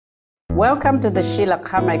Welcome to the Sheila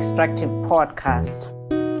Khama Extractive Podcast.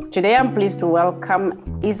 Today I'm pleased to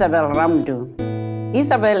welcome Isabelle Ramdoo.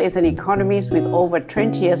 Isabelle is an economist with over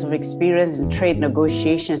 20 years of experience in trade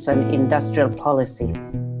negotiations and industrial policy.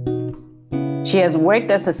 She has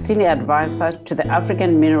worked as a senior advisor to the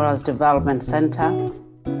African Minerals Development Center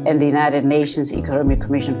and the United Nations Economic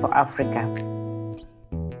Commission for Africa.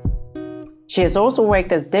 She has also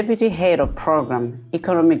worked as Deputy Head of Program,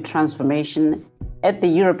 Economic Transformation at the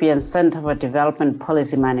European Centre for Development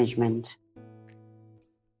Policy Management.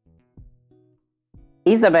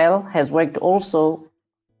 Isabelle has worked also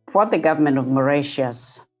for the government of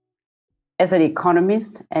Mauritius as an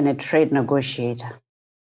economist and a trade negotiator.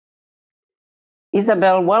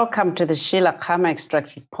 Isabelle, welcome to the Sheila Khama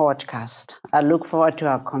Extractive Podcast. I look forward to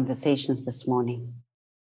our conversations this morning.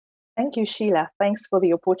 Thank you, Sheila. Thanks for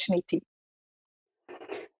the opportunity.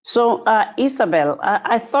 So, Isabelle,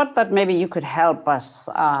 I thought that maybe you could help us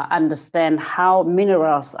understand how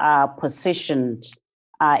minerals are positioned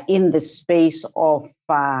in the space of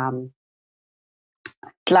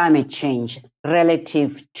climate change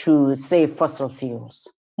relative to, say, fossil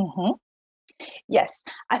fuels. Mm-hmm. Yes,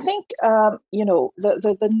 I think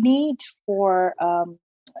the need for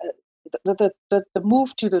the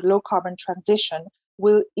move to the low carbon transition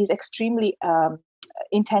is extremely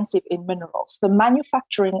intensive in minerals. The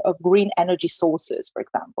manufacturing of green energy sources, for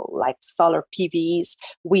example, like solar PVs,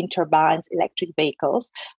 wind turbines, electric vehicles,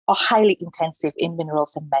 are highly intensive in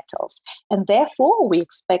minerals and metals. And therefore, we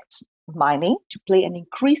expect mining to play an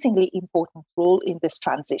increasingly important role in this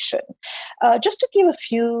transition. Just to give a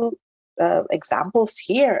few examples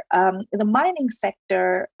here, in the mining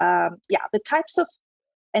sector, the types of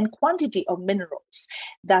and quantity of minerals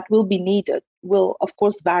that will be needed will, of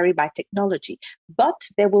course, vary by technology, but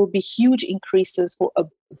there will be huge increases for a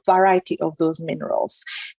variety of those minerals.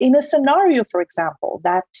 In a scenario, for example,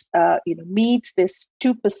 that meets this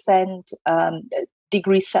 2%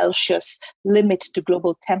 degree Celsius limit to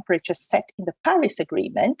global temperature set in the Paris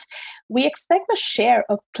Agreement, we expect the share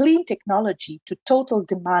of clean technology to total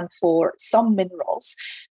demand for some minerals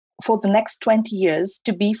for the next 20 years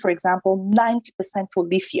to be, for example, 90% for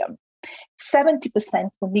lithium, 70%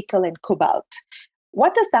 for nickel and cobalt.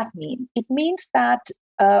 What does that mean? It means that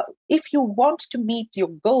if you want to meet your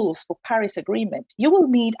goals for Paris Agreement, you will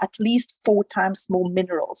need at least 4 times more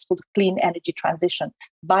minerals for the clean energy transition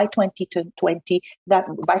by 2020, by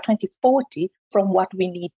 2040 from what we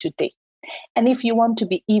need today. And if you want to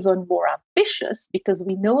be even more ambitious, because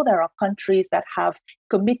we know there are countries that have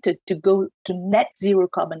committed to go to net zero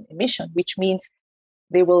carbon emission, which means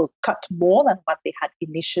they will cut more than what they had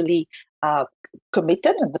initially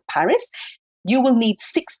committed in the Paris, you will need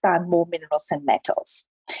 6 times more minerals and metals.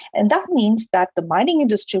 And that means that the mining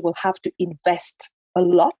industry will have to invest a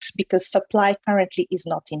lot because supply currently is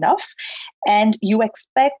not enough. And you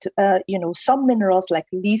expect, some minerals like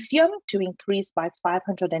lithium to increase by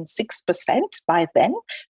 506% by then.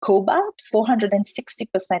 Cobalt,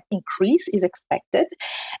 460% increase is expected.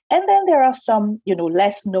 And then there are some,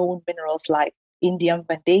 less known minerals like indium,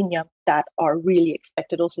 vanadium that are really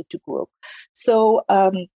expected also to grow. So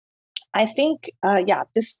I think,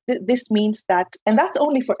 this means that, and that's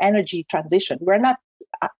only for energy transition. We're not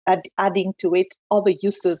adding to it other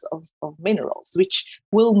uses of minerals, which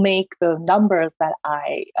will make the numbers that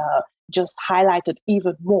I just highlighted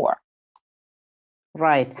even more.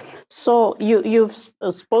 Right. So you've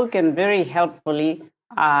spoken very helpfully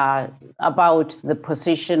about the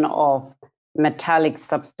position of metallic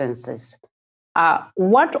substances.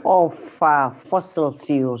 What of fossil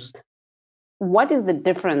fuels? What is the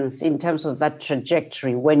difference in terms of that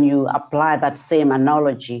trajectory when you apply that same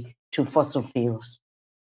analogy to fossil fuels?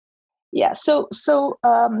 Yeah, so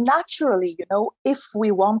naturally, if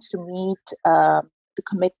we want to meet the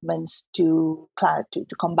commitments to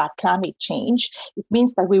combat climate change, it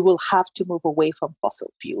means that we will have to move away from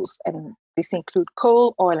fossil fuels, and this include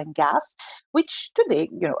coal, oil, and gas, which today,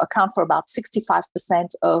 account for about 65%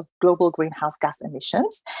 of global greenhouse gas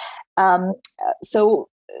emissions. So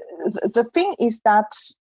the thing is that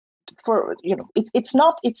it's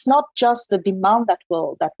not just the demand that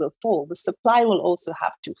will fall. The supply will also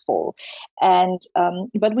have to fall, and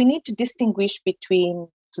but we need to distinguish between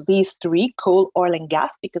these 3: coal, oil, and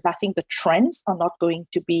gas, because I think the trends are not going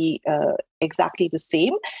to be exactly the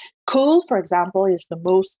same. Coal, for example, is the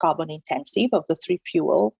most carbon intensive of the 3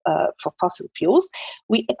 for fossil fuels.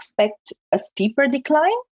 We expect a steeper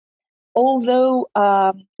decline. Although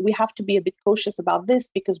we have to be a bit cautious about this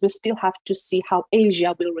because we still have to see how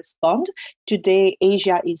Asia will respond. Today,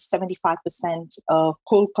 Asia is 75% of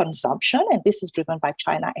coal consumption, and this is driven by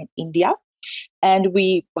China and India. And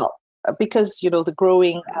because the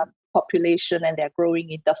growing population and their growing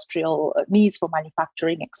industrial needs for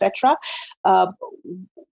manufacturing, etc.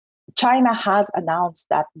 China has announced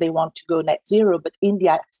that they want to go net zero, but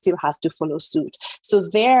India still has to follow suit. So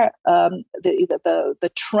there,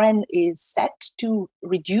 the trend is set to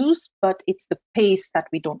reduce, but it's the pace that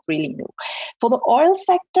we don't really know. For the oil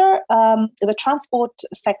sector, the transport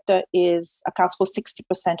sector accounts for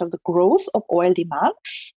 60% of the growth of oil demand.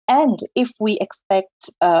 And if we expect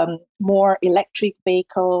more electric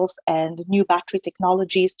vehicles and new battery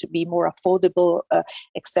technologies to be more affordable,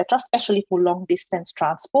 etc., especially for long distance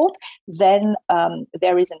transport, then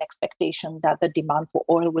there is an expectation that the demand for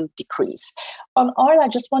oil will decrease. On oil, I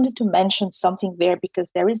just wanted to mention something there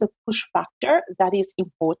because there is a push factor that is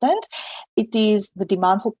important. It is the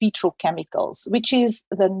demand for petrochemicals, which is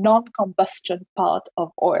the non-combustion part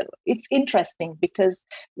of oil. It's interesting because,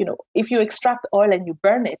 if you extract oil and you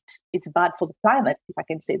burn it, it's bad for the planet, if I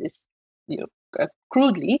can say this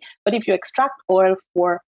crudely. But if you extract oil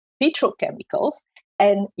for petrochemicals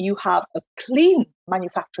and you have a clean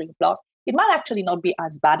manufacturing block, it might actually not be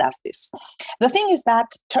as bad as this. The thing is that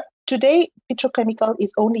today, petrochemical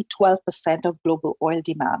is only 12% of global oil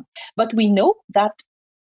demand. But we know that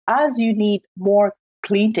as you need more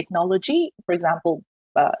clean technology, for example,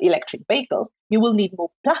 electric vehicles, you will need more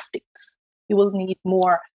plastics. You will need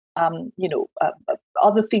more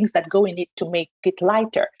other things that go in it to make it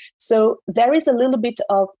lighter. So there is a little bit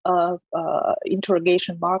of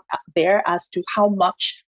interrogation mark there as to how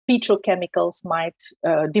much petrochemicals might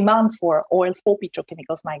demand for oil for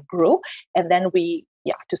petrochemicals might grow, and then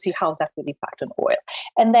to see how that will impact on oil.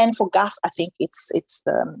 And then for gas, I think it's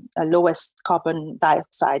the lowest carbon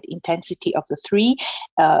dioxide intensity of the three,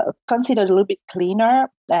 considered a little bit cleaner,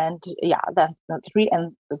 and than the three,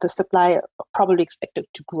 and the supply probably expected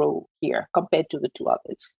to grow here compared to the two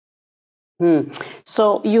others.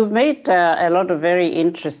 So you've made a lot of very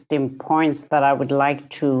interesting points that I would like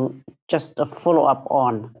to just follow up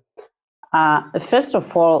on. First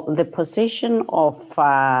of all, the position of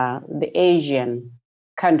the Asian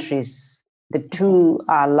countries, the two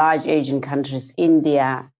large Asian countries,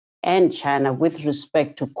 India and China, with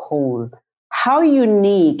respect to coal. How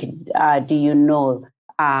unique do you know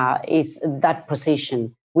is that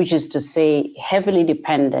position, which is to say heavily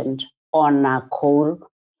dependent on coal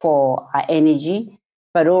for energy,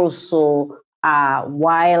 but also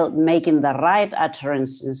while making the right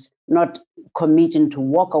utterances, not committing to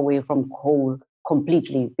walk away from coal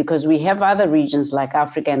completely, because we have other regions like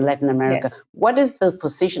Africa and Latin America. Yes. What is the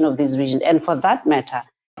position of these regions? And for that matter,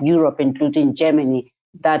 Europe, including Germany,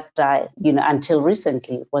 that until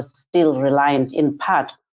recently was still reliant in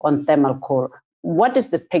part on thermal coal. What is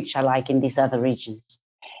the picture like in these other regions?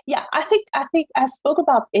 Yeah, I think I spoke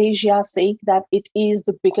about Asia, saying that it is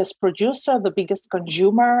the biggest producer, the biggest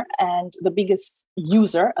consumer, and the biggest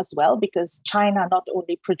user as well, because China not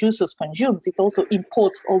only produces, consumes, it also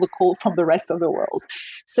imports all the coal from the rest of the world.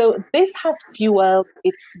 So this has fueled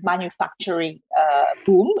its manufacturing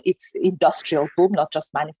boom, its industrial boom, not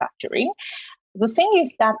just manufacturing. The thing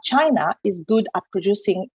is that China is good at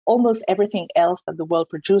producing almost everything else that the world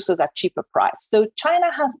produces at cheaper price. So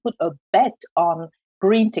China has put a bet on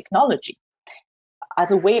green technology as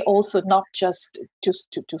a way also not just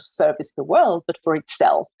to service the world, but for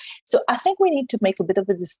itself. So I think we need to make a bit of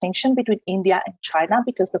a distinction between India and China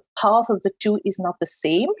because the path of the two is not the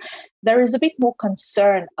same. There is a bit more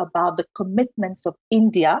concern about the commitments of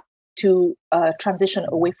India to transition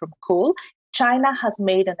away from coal. China has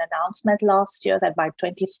made an announcement last year that by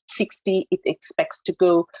 2060, it expects to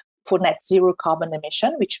go for net zero carbon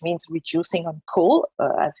emission, which means reducing on coal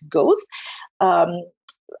as it goes.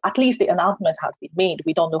 At least the announcement has been made.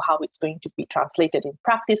 We don't know how it's going to be translated in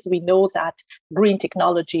practice. We know that green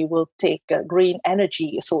technology will take green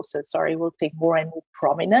energy sources, will take more and more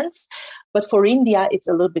prominence. But for India, it's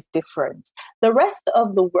a little bit different. The rest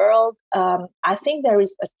of the world, I think there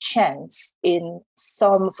is a chance in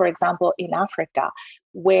some, for example, in Africa,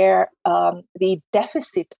 where the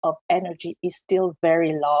deficit of energy is still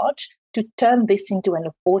very large, to turn this into an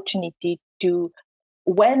opportunity to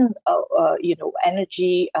when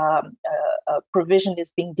energy provision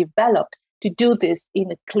is being developed, to do this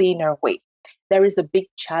in a cleaner way. There is a big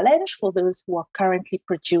challenge for those who are currently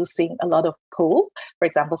producing a lot of coal. For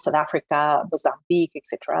example, South Africa, Mozambique,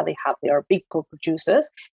 etc. They are big coal producers.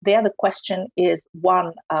 There, the question is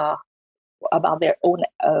one about their own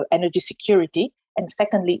energy security. And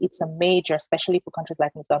secondly, it's a major, especially for countries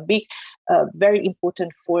like Mozambique, very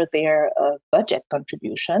important for their budget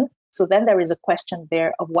contribution. So then there is a question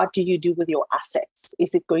there of what do you do with your assets?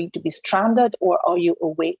 Is it going to be stranded, or are you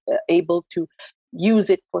able to use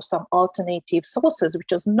it for some alternative sources,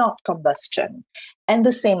 which is not combustion. And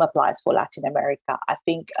the same applies for Latin America. I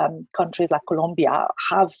think countries like Colombia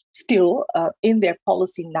have still in their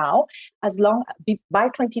policy now, by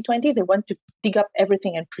 2020, they want to dig up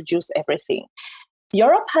everything and produce everything.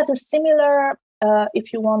 Europe has a similar,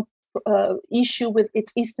 if you want, issue with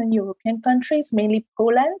its Eastern European countries, mainly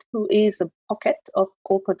Poland, who is a pocket of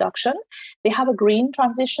coal production. They have a green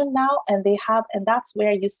transition now, and that's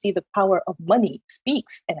where you see the power of money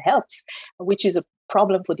speaks and helps, which is a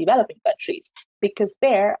problem for developing countries, because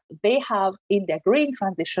there they have in their green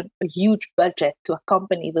transition a huge budget to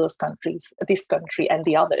accompany those countries, this country and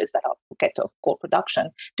the others that are pocket of coal production,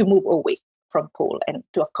 to move away from coal and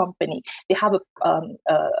to accompany. They have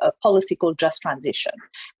a policy called just transition,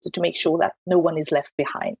 so to make sure that no one is left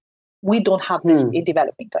behind. We don't have this in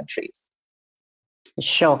developing countries.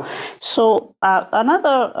 Sure. So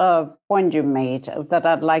another point you made that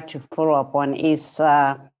I'd like to follow up on is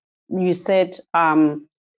you said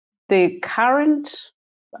the current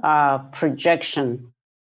projection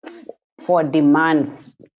for demand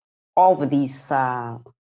of these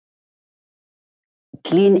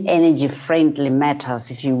clean energy friendly matters,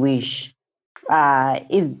 if you wish,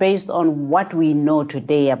 is based on what we know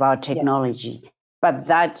today about technology. Yes. But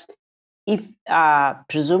that if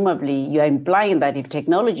presumably you're implying that if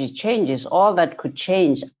technology changes, all that could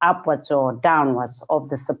change upwards or downwards of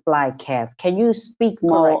the supply curve. Can you speak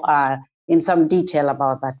more in some detail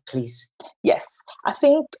about that, please? Yes, I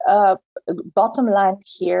think bottom line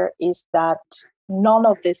here is that none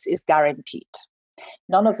of this is guaranteed.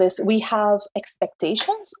 None of this. We have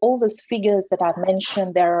expectations. All those figures that I've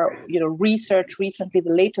mentioned, there are research recently.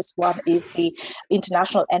 The latest one is the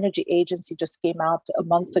International Energy Agency just came out a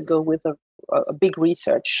month ago with a big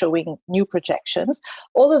research showing new projections.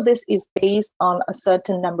 All of this is based on a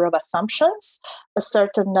certain number of assumptions, a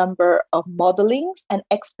certain number of modelings and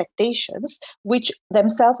expectations, which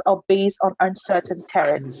themselves are based on uncertain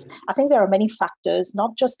terrains. I think there are many factors,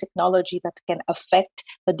 not just technology, that can affect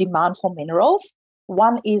the demand for minerals.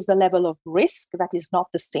 One is the level of risk that is not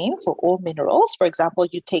the same for all minerals. For example,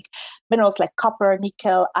 you take minerals like copper,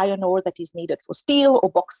 nickel, iron ore that is needed for steel, or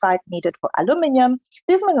bauxite needed for aluminium.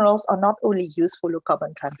 These minerals are not only used for low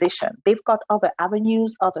carbon transition. They've got other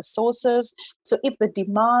avenues, other sources. So if the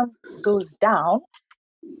demand goes down,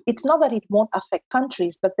 it's not that it won't affect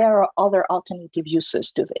countries, but there are other alternative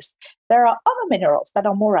uses to this. There are other minerals that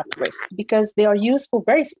are more at risk because they are used for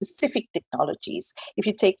very specific technologies. If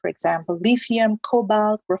you take, for example, lithium,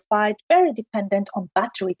 cobalt, graphite, very dependent on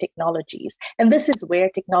battery technologies. And this is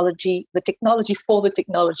where the technology for the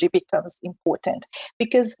technology becomes important,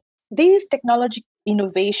 because these technology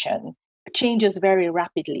innovation changes very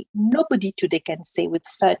rapidly. Nobody today can say with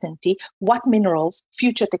certainty what minerals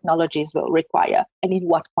future technologies will require and in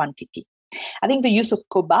what quantity. I think the use of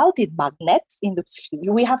cobalt in magnets,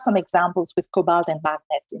 we have some examples with cobalt and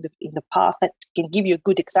magnets in the past that can give you a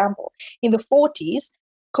good example. In the 40s,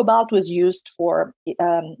 cobalt was used for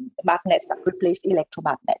magnets that replace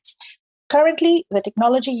electromagnets. Currently, the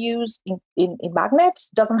technology used in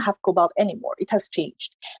magnets doesn't have cobalt anymore. It has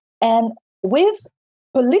changed. And with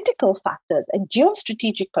political factors and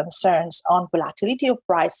geostrategic concerns on volatility of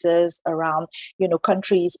prices around,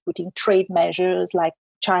 countries putting trade measures like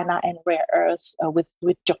China and rare earth with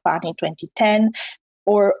Japan in 2010,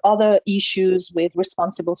 or other issues with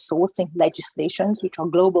responsible sourcing legislations, which are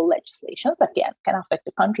global legislations that can affect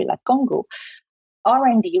a country like Congo.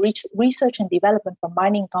 R&D, research and development for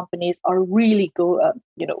mining companies are really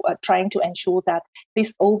trying to ensure that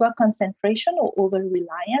this over-concentration or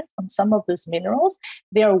over-reliance on some of those minerals,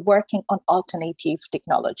 they are working on alternative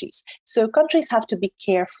technologies. So countries have to be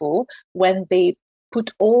careful when they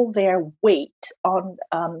put all their weight on,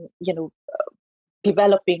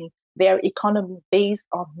 developing their economy based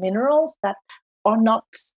on minerals that are not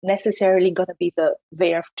necessarily going to be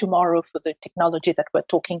there tomorrow for the technology that we're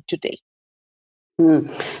talking today.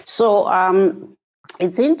 So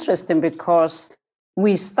it's interesting because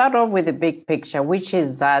we start off with the big picture, which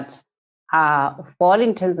is that for all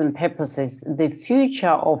intents and purposes, the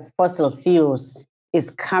future of fossil fuels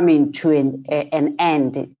is coming to an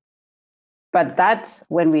end. But that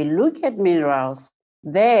when we look at minerals,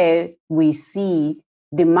 there we see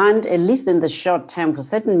demand, at least in the short term, for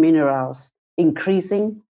certain minerals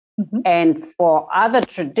increasing. Mm-hmm. And for other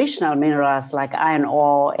traditional minerals like iron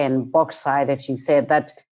ore and bauxite, as you said,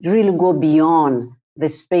 that really go beyond the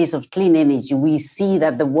space of clean energy, we see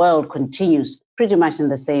that the world continues pretty much in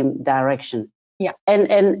the same direction. Yeah.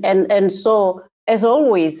 And so, as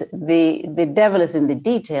always, the devil is in the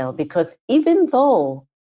detail, because even though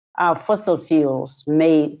fossil fuels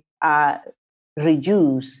may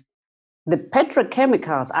reduce, the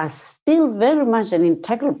petrochemicals are still very much an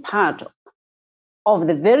integral part of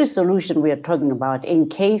the very solution we are talking about,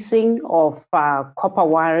 encasing of copper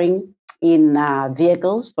wiring in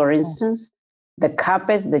vehicles, for instance, the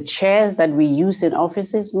carpets, the chairs that we use in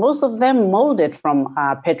offices, most of them molded from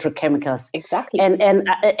petrochemicals. Exactly. And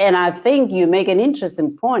I think you make an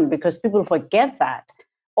interesting point, because people forget that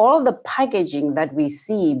all the packaging that we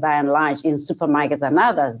see by and large in supermarkets and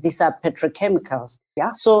others, these are petrochemicals. Yeah.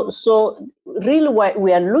 So really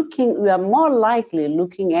we are more likely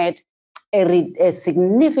looking at a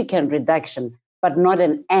significant reduction, but not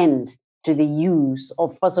an end to the use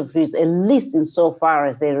of fossil fuels, at least insofar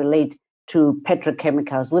as they relate to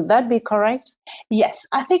petrochemicals. Would that be correct? Yes,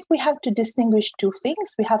 I think we have to distinguish two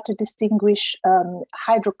things. We have to distinguish oil,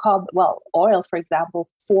 for example,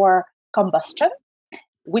 for combustion,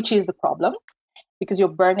 which is the problem, because you're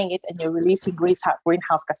burning it and you're releasing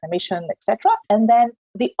greenhouse gas emission, etc. And then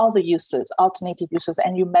the other uses, alternative uses,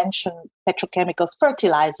 and you mentioned petrochemicals,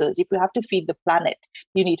 fertilizers. If you have to feed the planet,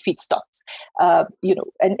 you need feedstocks. And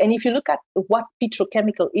if you look at what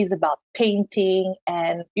petrochemical is about, painting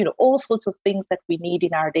and all sorts of things that we need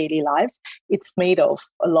in our daily lives, it's made of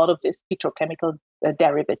a lot of this petrochemical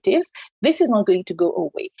derivatives. This is not going to go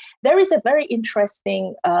away. There is a very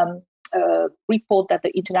interesting report that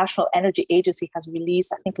the International Energy Agency has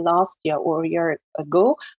released, I think last year or a year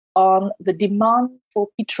ago, on the demand for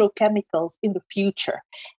petrochemicals in the future.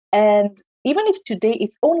 And even if today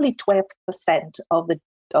it's only 12% of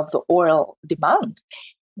the oil demand,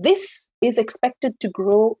 this is expected to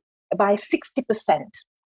grow by 60%.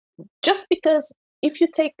 Just because if you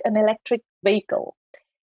take an electric vehicle,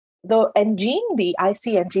 the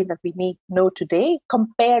IC engine that we know today,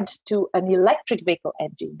 compared to an electric vehicle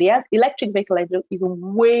engine, the electric vehicle engine is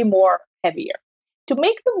way more heavier. To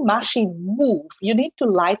make the machine move, you need to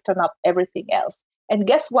lighten up everything else. And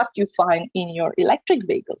guess what you find in your electric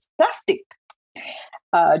vehicles? Plastic,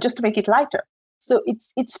 just to make it lighter. So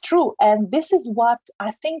it's true. And this is what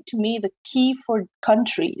I think, to me, the key for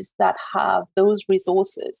countries that have those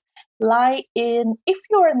resources lie in. If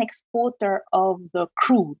you're an exporter of the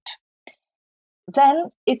crude, then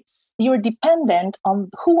you're dependent on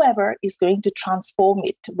whoever is going to transform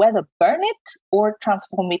it, whether burn it or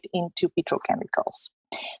transform it into petrochemicals.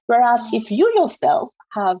 Whereas if you yourself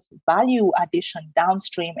have value addition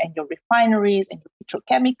downstream and your refineries and your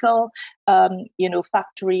petrochemical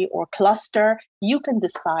factory or cluster, you can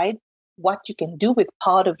decide what you can do with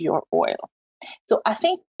part of your oil. So I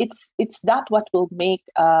think it's that what will make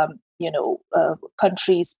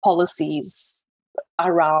countries' policies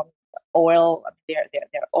around oil, their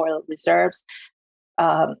oil reserves,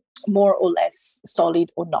 more or less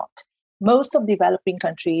solid or not. Most of developing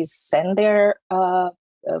countries send their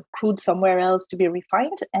crude somewhere else to be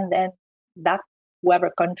refined, and then that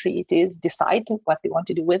whoever country it is decide what they want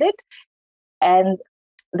to do with it, and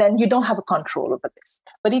then you don't have a control over this.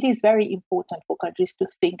 But it is very important for countries to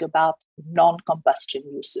think about non-combustion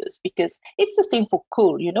uses, because it's the same for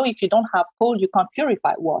coal. If you don't have coal, you can't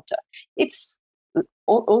purify water. It's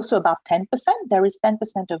also about 10%. There is 10%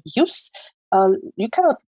 of use.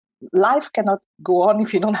 Life cannot go on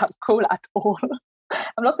if you don't have coal at all.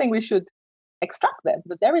 I'm not saying we should extract them,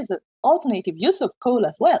 but there is an alternative use of coal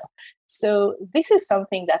as well. So this is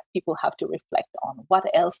something that people have to reflect on. What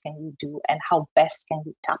else can you do, and how best can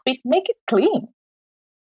you tap it, make it clean?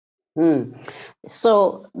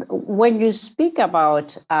 So when you speak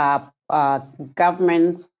about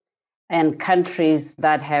governments and countries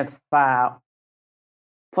that have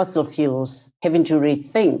fossil fuels having to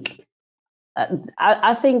rethink,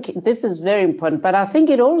 I think this is very important, but I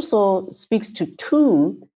think it also speaks to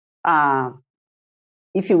two,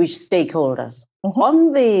 if you wish, stakeholders. Mm-hmm.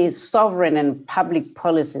 On the sovereign and public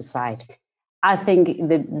policy side, I think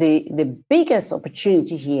the biggest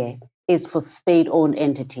opportunity here is for state-owned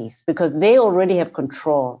entities, because they already have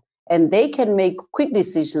control and they can make quick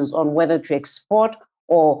decisions on whether to export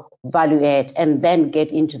or value add, and then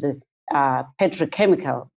get into the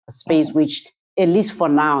petrochemical space, mm-hmm. which, at least for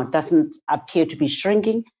now, doesn't appear to be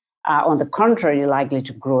shrinking. On the contrary, likely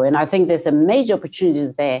to grow. And I think there's a major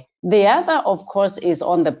opportunity there. The other, of course, is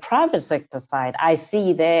on the private sector side. I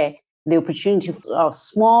see there the opportunity of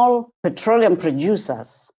small petroleum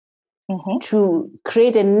producers, mm-hmm. to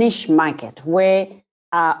create a niche market where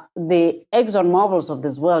the Exxon Mobils of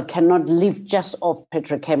this world cannot live just off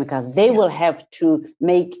petrochemicals. They will have to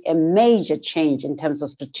make a major change in terms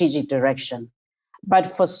of strategic direction. But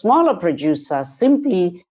for smaller producers,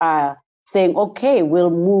 simply saying, okay, we'll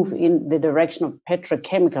move in the direction of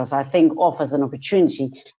petrochemicals, I think offers an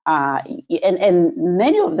opportunity. And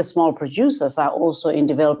many of the small producers are also in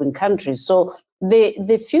developing countries. So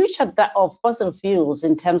the future of fossil fuels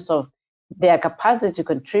in terms of their capacity to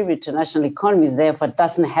contribute to national economies, therefore,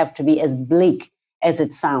 doesn't have to be as bleak as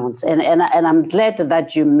it sounds. And I'm glad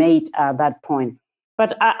that you made that point.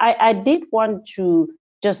 But I did want to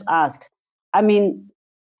just ask, I mean,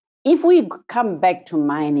 if we come back to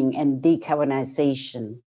mining and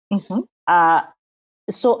decarbonization,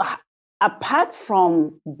 so apart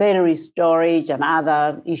from battery storage and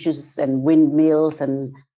other issues and windmills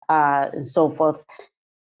and so forth,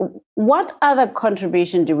 what other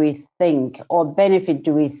contribution do we think or benefit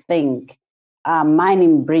do we think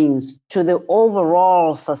mining brings to the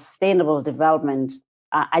overall sustainable development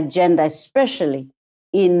agenda, especially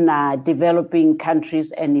in developing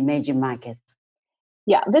countries and emerging markets?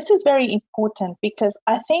 Yeah, this is very important because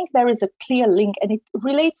I think there is a clear link, and it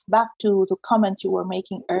relates back to the comment you were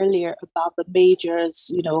making earlier about the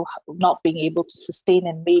majors, not being able to sustain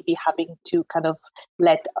and maybe having to kind of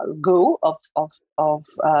let go of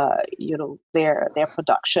their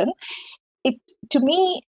production. To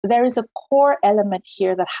me, there is a core element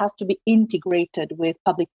here that has to be integrated with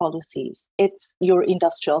public policies. It's your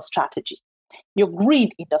industrial strategy, your green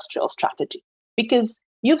industrial strategy, because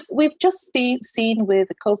we've just seen with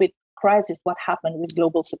the COVID crisis what happened with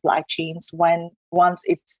global supply chains once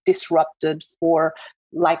it's disrupted for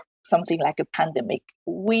something like a pandemic.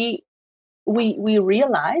 We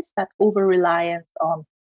realize that over reliance on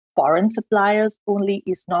foreign suppliers only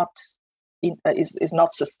is not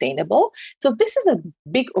sustainable. So this is a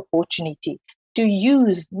big opportunity to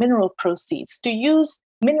use mineral proceeds, to use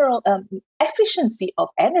mineral efficiency of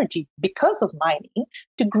energy because of mining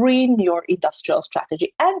to green your industrial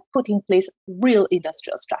strategy and put in place real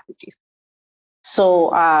industrial strategies.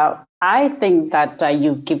 So I think that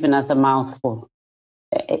you've given us a mouthful,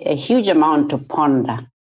 a huge amount to ponder.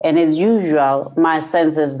 And as usual, my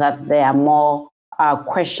sense is that there are more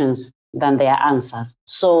questions than there are answers.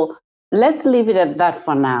 So let's leave it at that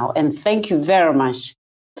for now. And thank you very much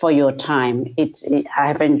for your time. I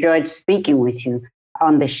have enjoyed speaking with you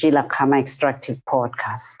on the Sheila Khama Extractive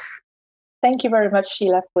Podcast. Thank you very much,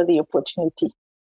 Sheila, for the opportunity.